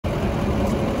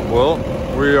Well,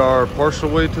 we are partial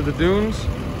way to the dunes.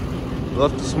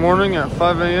 Left this morning at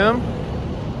 5 a.m.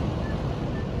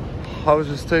 I was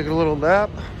just taking a little nap.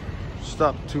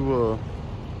 Stopped to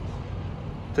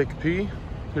take a pee.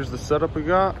 Here's the setup we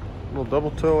got. A little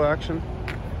double toe action.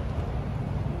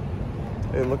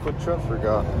 Hey, look what Trev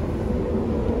forgot.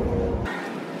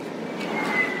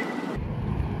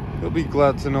 He'll be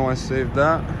glad to know I saved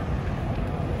that.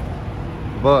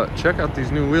 But check out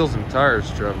these new wheels and tires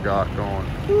Trev got going.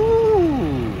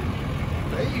 Ooh,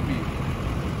 baby.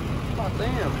 Oh,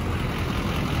 damn.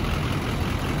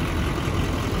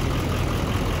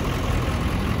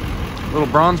 Little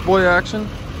bronze boy action.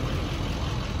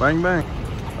 Bang, bang.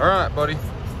 All right, buddy.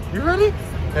 You ready?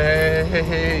 Hey, hey,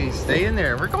 hey, stay in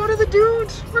there. We're going to the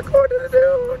dunes. We're going to the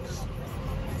dunes.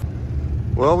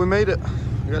 Well, we made it.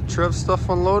 We got Trev's stuff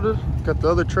unloaded. Got the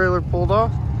other trailer pulled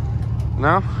off.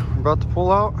 Now, we're about to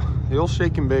pull out the old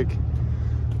shake and bake.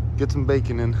 Get some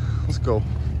bacon in. Let's go.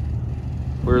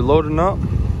 We're loading up.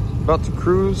 About to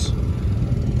cruise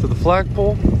to the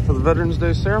flagpole for the Veterans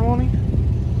Day ceremony.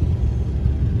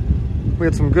 We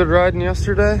had some good riding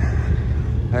yesterday,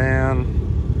 and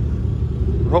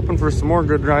we're hoping for some more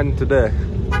good riding today.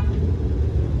 I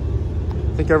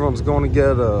think everyone's going to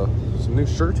get some new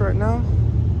shirts right now,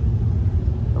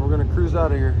 and we're going to cruise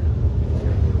out of here.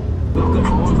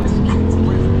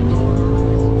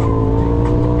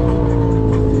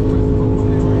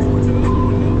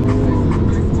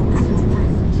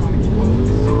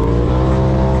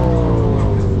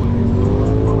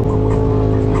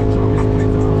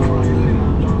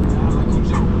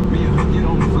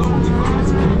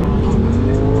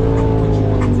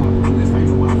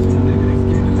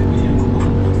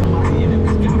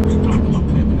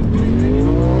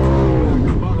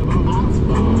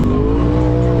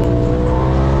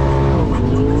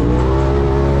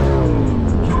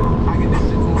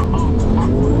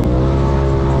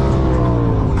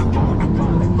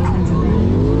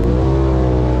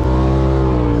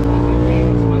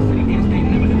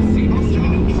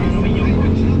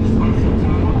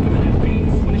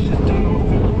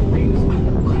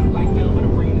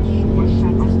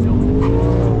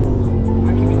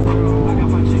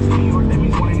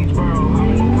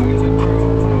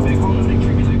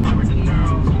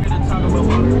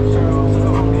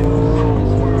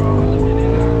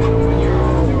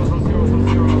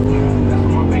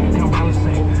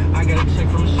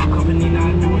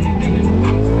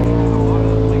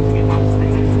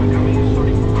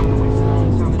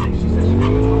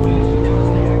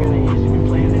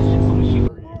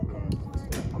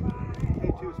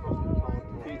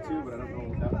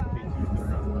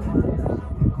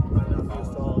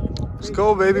 Let's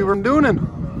go, baby. We're doing it.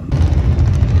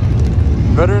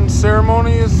 Veterans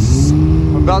ceremony is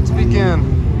about to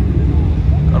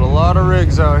begin. Got a lot of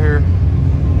rigs out here.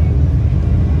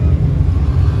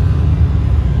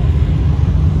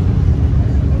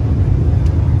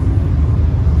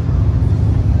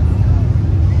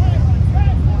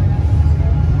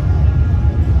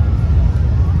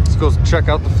 Let's go check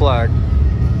out the flag.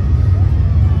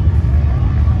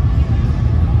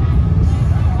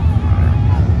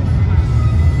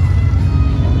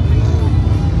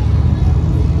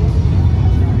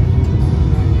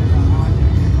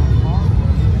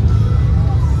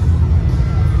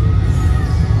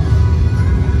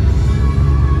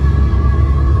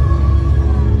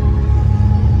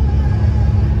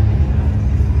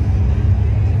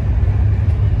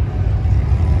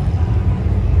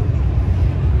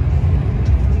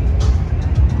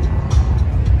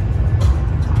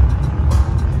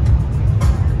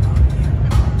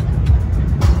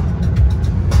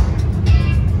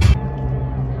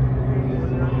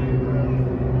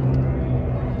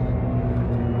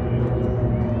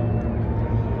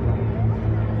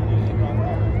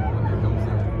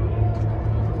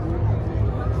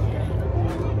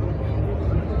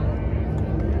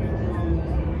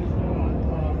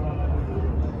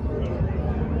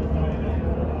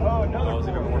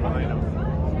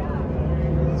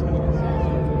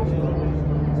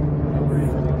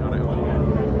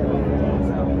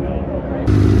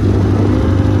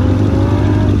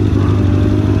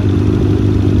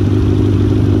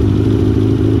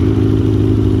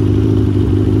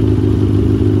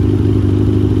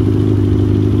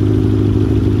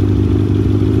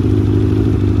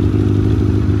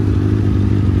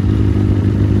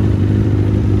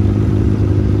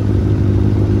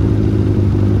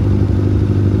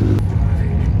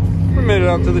 Made it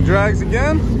out to the drags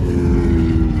again.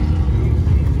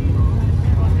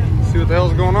 See what the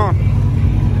hell's going on.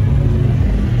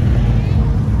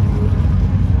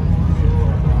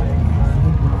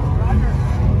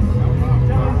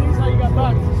 How you got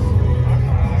bugs?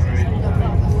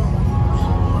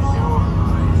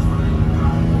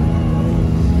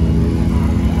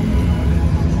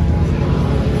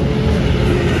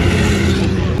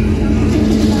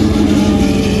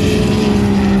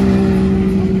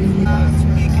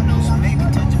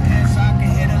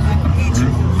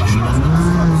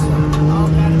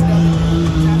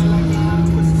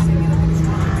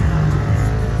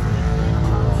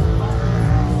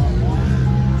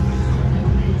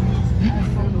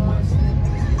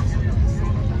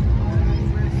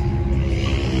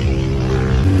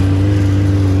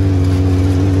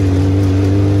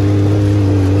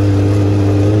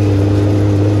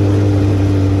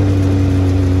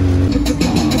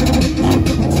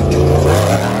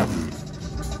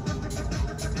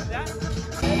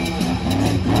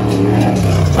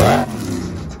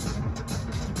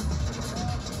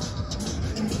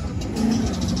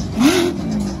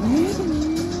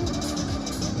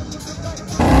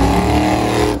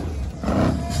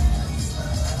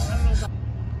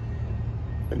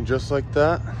 just like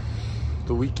that,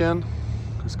 the weekend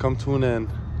has come to an end.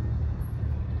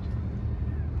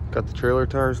 Got the trailer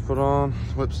tires put on,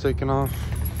 whips taken off,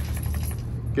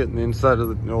 getting the inside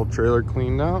of the old trailer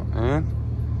cleaned out, and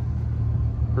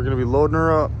we're gonna be loading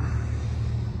her up.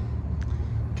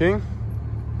 King,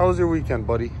 how was your weekend,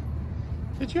 buddy?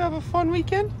 Did you have a fun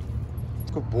weekend?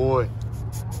 Good boy.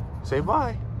 Say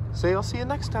bye. Say I'll see you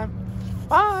next time.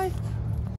 Bye.